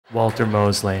Walter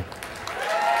Mosley.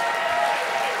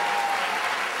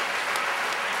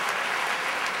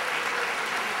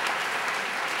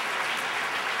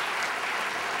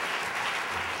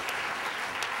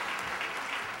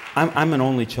 I'm an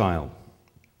only child,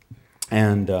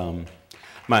 and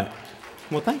well,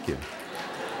 thank you,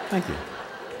 thank you.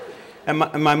 And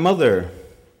my mother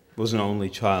was an only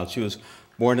child. She was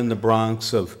born in the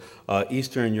Bronx of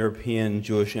Eastern European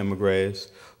Jewish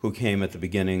immigrants who came at the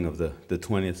beginning of the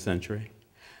 20th century.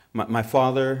 My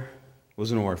father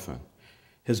was an orphan.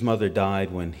 His mother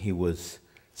died when he was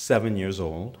 7 years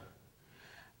old,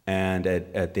 and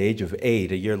at the age of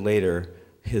 8, a year later,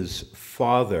 his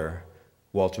father,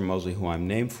 Walter Mosley, who I'm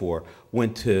named for,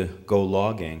 went to go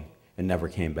logging and never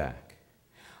came back.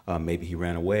 Maybe he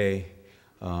ran away.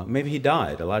 Maybe he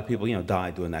died. A lot of people,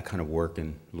 died doing that kind of work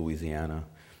in Louisiana.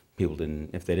 People didn't,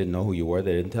 if they didn't know who you were,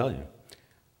 they didn't tell you.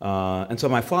 And so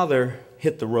my father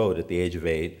hit the road at the age of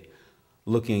 8,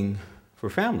 looking for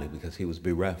family because he was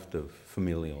bereft of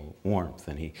familial warmth.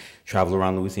 And he traveled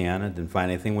around Louisiana, didn't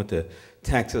find anything. Went to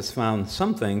Texas, found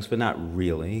some things, but not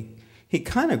really. He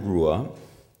kind of grew up.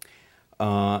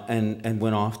 And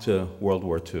went off to World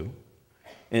War II.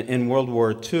 In World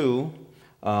War II,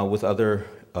 with other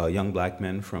young black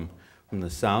men from the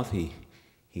South, he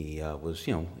was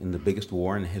in the biggest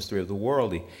war in the history of the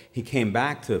world. He came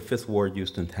back to Fifth Ward,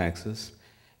 Houston, Texas,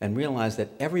 and realized that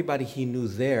everybody he knew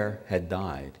there had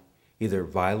died, either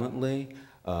violently,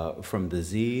 from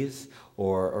disease,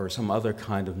 or some other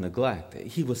kind of neglect.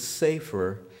 He was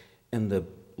safer in the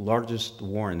largest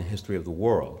war in the history of the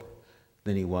world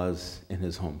than he was in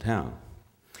his hometown.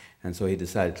 And so he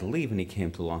decided to leave, and he came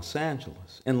to Los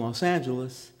Angeles. In Los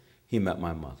Angeles, he met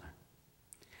my mother.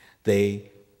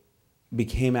 They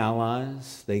became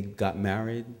allies, they got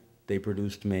married, they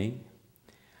produced me.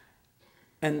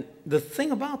 And the thing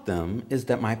about them is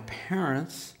that my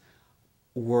parents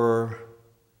were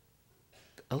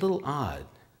a little odd.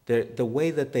 The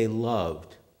way that they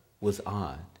loved was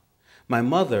odd. My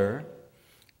mother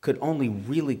could only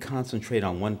really concentrate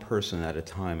on one person at a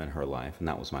time in her life, and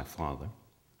that was my father.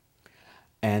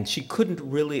 And she couldn't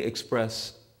really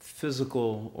express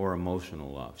physical or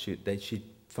emotional love. She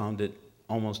found it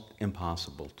almost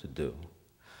impossible to do.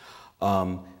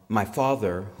 My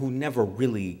father, who never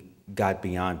really got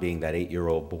beyond being that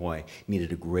 8-year-old boy,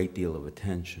 needed a great deal of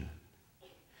attention.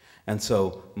 And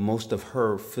so most of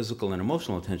her physical and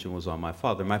emotional attention was on my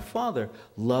father. My father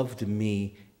loved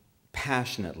me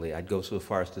passionately. I'd go so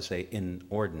far as to say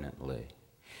inordinately.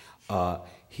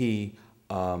 He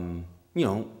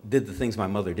did the things my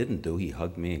mother didn't do. He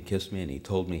hugged me and kissed me, and he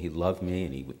told me he loved me,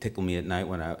 and he would tickle me at night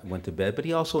when I went to bed. But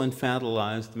he also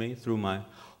infantilized me through my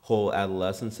whole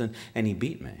adolescence, and he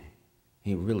beat me.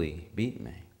 He really beat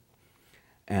me.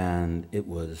 And it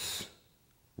was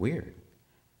weird,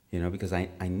 because I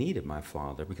needed my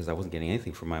father because I wasn't getting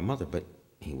anything from my mother, but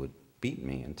he would beat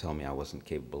me and tell me I wasn't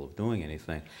capable of doing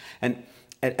anything. And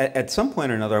at some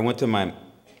point or another, I went to my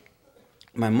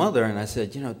mother and I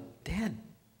said, Dad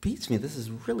beats me. This is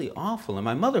really awful. And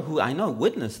my mother, who I know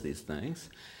witnessed these things,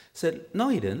 said, no,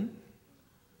 he didn't.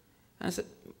 And I said,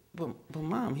 but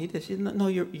Mom, he did. She said, no,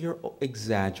 you're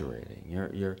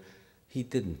exaggerating. He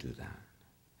didn't do that.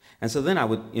 And so then I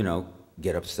would,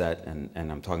 get upset, and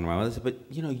I'm talking to my mother, I said, but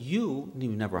you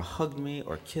never hugged me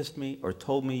or kissed me or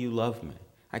told me you loved me.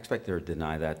 I expected her to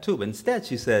deny that too, but instead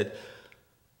she said,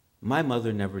 my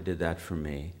mother never did that for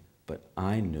me, but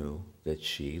I knew that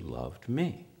she loved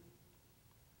me.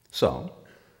 So,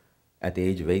 at the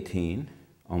age of 18,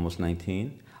 almost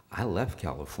 19, I left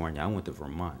California. I went to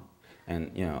Vermont.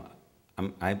 And,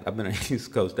 I've been on the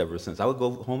East Coast ever since. I would go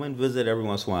home and visit every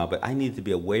once in a while, but I needed to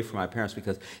be away from my parents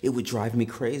because it would drive me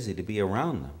crazy to be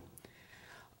around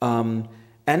them.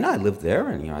 And I lived there,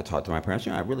 and, I talked to my parents.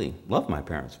 I really loved my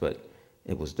parents, but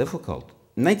it was difficult.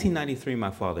 In 1993,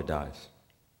 my father dies.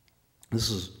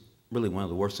 This is really one of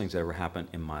the worst things that ever happened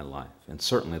in my life, and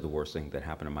certainly the worst thing that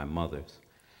happened in my mother's.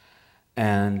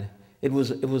 And it was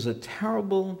a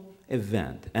terrible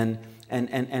event. And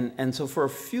so for a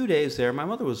few days there, my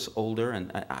mother was older,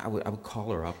 and I would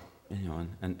call her up,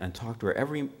 and talk to her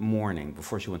every morning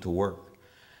before she went to work.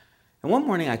 And one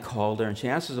morning I called her, and she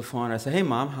answers the phone, and I said, hey,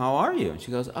 Mom, how are you? And she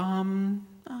goes,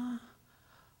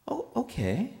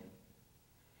 okay.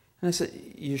 And I said,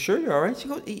 you sure you're all right? She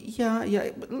goes, yeah,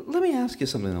 but let me ask you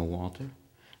something though, Walter.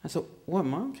 I said, what,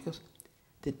 Mom? She goes,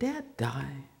 did Dad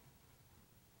die?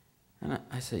 And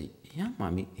I said, yeah,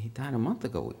 Mom, he died a month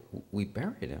ago. We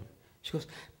buried him. She goes,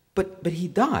 but he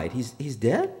died. He's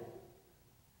dead?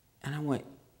 And I went,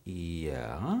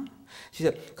 yeah. She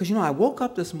said, because, I woke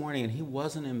up this morning and he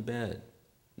wasn't in bed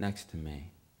next to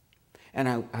me. And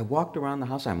I walked around the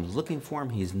house. I'm looking for him.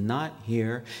 He's not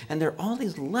here. And there are all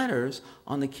these letters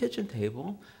on the kitchen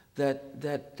table that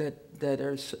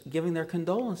are giving their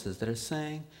condolences, that are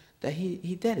saying that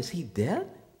he dead. Is he dead?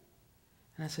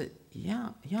 And I said,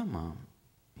 yeah, Mom,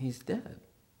 he's dead.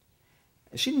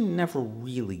 She never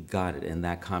really got it in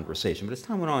that conversation, but as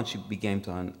time went on, she began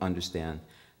to understand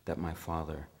that my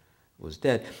father was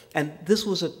dead. And this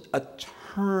was a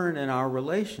turn in our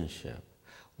relationship.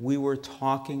 We were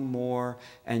talking more,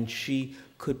 and she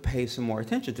could pay some more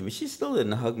attention to me. She still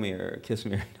didn't hug me or kiss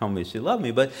me or tell me she loved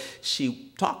me, but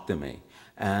she talked to me.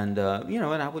 And,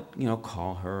 and I would,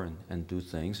 call her and do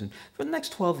things. And for the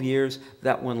next 12 years,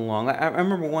 that went along. I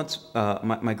remember once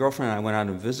my girlfriend and I went out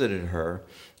and visited her,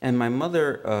 and my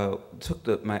mother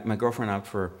took my girlfriend out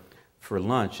for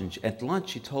lunch. And at lunch,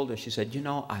 she told her, she said,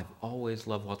 I've always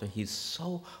loved Walter. He's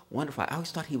so wonderful. I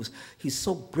always thought he's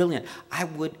so brilliant. I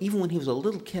would, even when he was a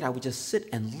little kid, I would just sit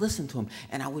and listen to him,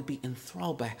 and I would be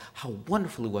enthralled by how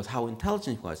wonderful he was, how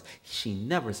intelligent he was. She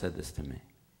never said this to me.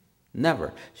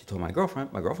 Never. She told my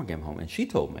girlfriend came home, and she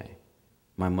told me.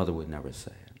 My mother would never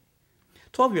say it.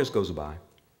 12 years goes by,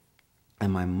 and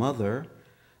my mother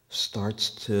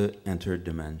starts to enter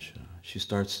dementia. She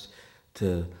starts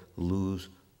to lose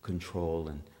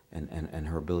control, and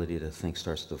her ability to think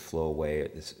starts to flow away.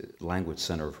 This language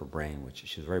center of her brain, which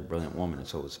she's a very brilliant woman, and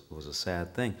so it was a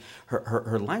sad thing.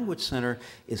 Her language center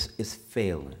is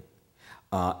failing.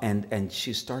 And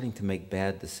she's starting to make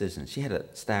bad decisions. She had a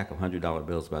stack of $100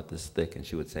 bills about this thick, and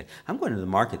she would say, I'm going to the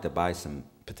market to buy some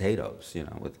potatoes,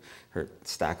 with her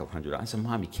stack of $100. I said,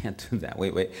 Mom, you can't do that.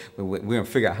 Wait, we're going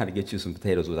to figure out how to get you some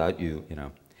potatoes without you,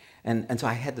 And so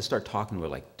I had to start talking to her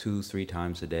like 2-3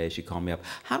 times a day. She'd call me up.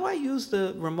 How do I use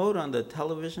the remote on the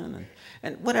television?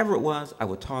 And whatever it was, I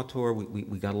would talk to her.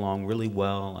 We got along really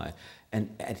well.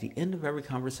 And at the end of every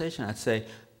conversation, I'd say,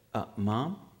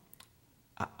 Mom,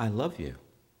 I love you.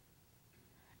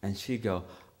 And she'd go,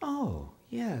 oh,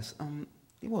 yes,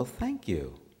 well, thank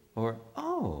you. Or,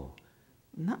 oh,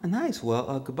 nice,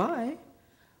 well, goodbye.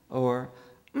 Or,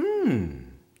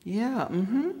 yeah,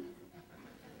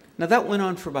 Now that went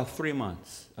on for about 3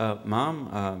 months.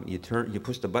 Mom, you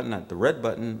push the button, the red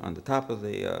button on the top of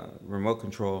the remote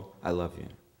control, I love you.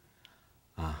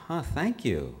 Thank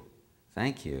you.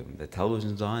 Thank you. The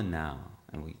television's on now.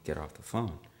 And we get off the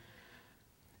phone.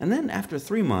 And then after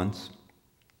 3 months,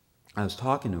 I was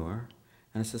talking to her,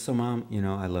 and I said, so Mom,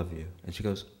 I love you. And she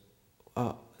goes,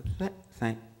 I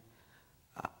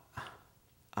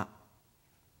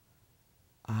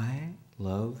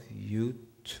love you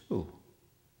too.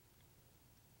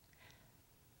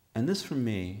 And this for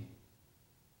me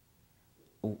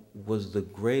was the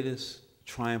greatest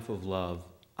triumph of love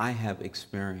I have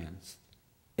experienced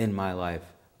in my life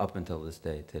up until this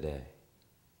day today.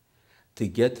 To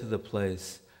get to the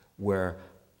place where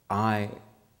I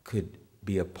could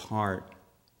be a part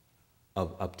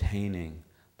of obtaining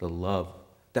the love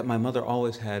that my mother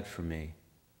always had for me,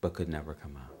 but could never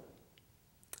come out.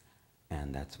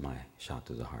 And that's my shot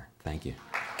to the heart. Thank you.